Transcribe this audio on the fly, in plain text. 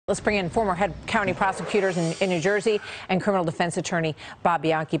Let's bring in former head county prosecutors in New Jersey and criminal defense attorney Bob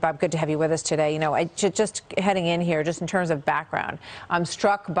Bianchi. Bob, good to have you with us today. You know, just heading in here, just in terms of background, I'm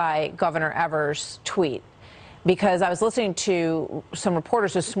struck by Governor Evers' tweet, because I was listening to some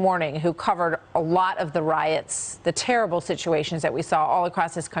reporters this morning who covered a lot of the riots, the terrible situations that we saw all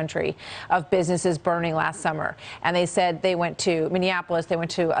across this country of businesses burning last summer. And they said they went to Minneapolis, they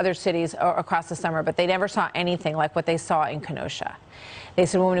went to other cities across the summer, but they never saw anything like what they saw in Kenosha. They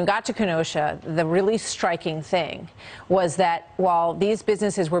said when we got to Kenosha, the really striking thing was that while these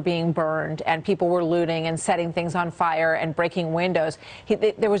businesses were being burned and people were looting and setting things on fire and breaking windows,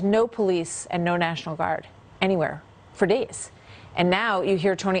 there was no police and no National Guard anywhere for days. And now you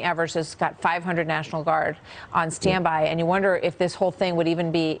hear Tony Evers has got 500 National Guard on standby, and you wonder if this whole thing would even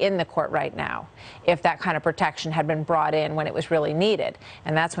be in the court right now if that kind of protection had been brought in when it was really needed.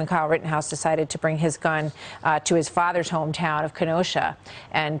 And that's when Kyle Rittenhouse decided to bring his gun to his father's hometown of Kenosha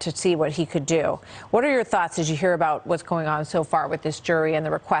and to see what he could do. What are your thoughts as you hear about what's going on so far with this jury and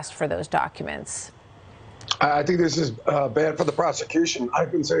the request for those documents? I think this is bad for the prosecution. I've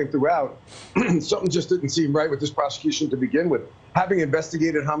been saying throughout, something just didn't seem right with this prosecution to begin with. Having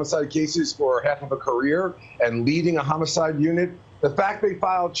investigated homicide cases for half of a career and leading a homicide unit, the fact they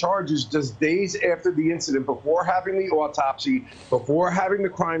filed charges just days after the incident, before having the autopsy, before having the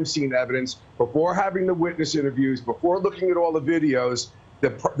crime scene evidence, before having the witness interviews, before looking at all the videos,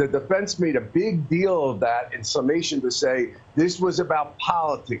 the defense made a big deal of that in summation to say this was about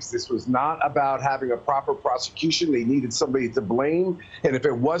politics. This was not about having a proper prosecution. They needed somebody to blame. And if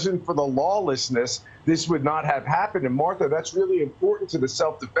it wasn't for the lawlessness, this would not have happened. And Martha, that's really important to the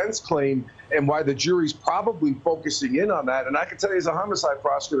self-defense claim and why the jury's probably focusing in on that. And I can tell you as a homicide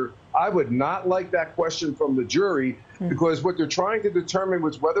prosecutor, I would not like that question from the jury, because what they're trying to determine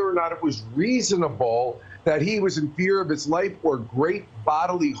was whether or not it was reasonable that he was in fear of his life or great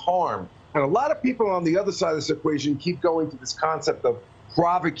bodily harm. And a lot of people on the other side of this equation keep going to this concept of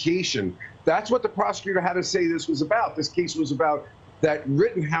provocation. That's what the prosecutor had to say this was about. This case was about that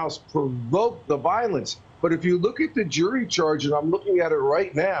Rittenhouse provoked the violence. But if you look at the jury charge, and I'm looking at it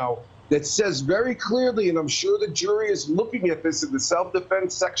right now, that says very clearly, and I'm sure the jury is looking at this in the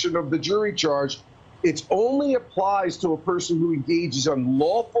self-defense section of the jury charge, it only applies to a person who engages in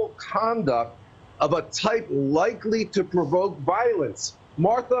lawful conduct of a type likely to provoke violence.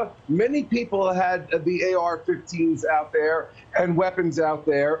 Martha, many people had the AR-15s out there and weapons out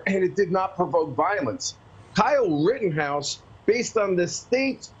there, and it did not provoke violence. Kyle Rittenhouse, based on the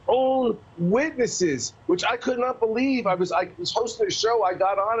state's own witnesses, which I could not believe. I was hosting a show, I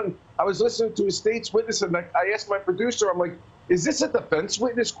got on and I was listening to a state's witness, and I asked my producer, I'm like, is this a defense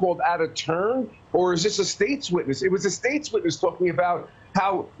witness called out of turn, or is this a state's witness? It was a state's witness talking about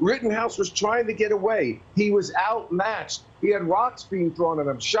how Rittenhouse was trying to get away. He was outmatched. He had rocks being thrown at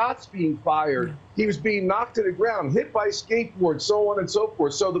him, shots being fired. He was being knocked to the ground, hit by skateboards, so on and so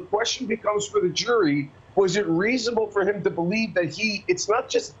forth. So the question becomes for the jury, was it reasonable for him to believe that it's not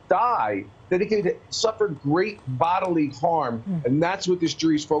just die, that he could suffer great bodily harm? And that's what this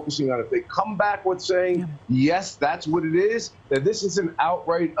jury's focusing on. If they come back with saying, yes, that's what it is, then this is an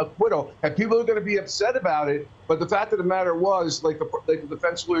outright acquittal. And people are going to be upset about it. But the fact of the matter was, like the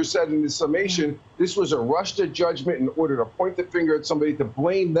defense lawyer said in his summation, this was a rush to judgment in order to point the finger at somebody to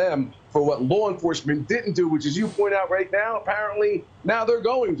blame them for what law enforcement didn't do, which, as you point out right now, apparently now they're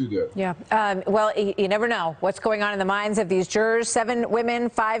going to do. Yeah. Well, you never know what's going on in the minds of these jurors. 7 women,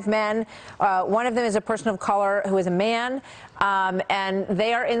 5 men. One of them is a person of color who is a man. And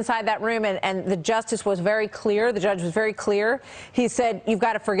they are inside that room, and the justice was very clear. The judge was very clear. He said, you've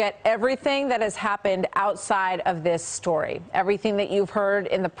got to forget everything that has happened outside of this story. Everything that you've heard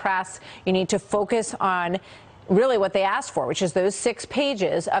in the press, you need to focus on really what they asked for, which is those 6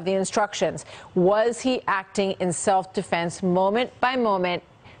 pages of the instructions. Was he acting in self-defense moment by moment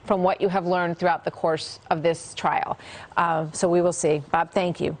from what you have learned throughout the course of this trial? So we will see. Bob,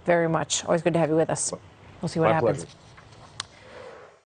 thank you very much. Always good to have you with us. We'll see what happens. Pleasure.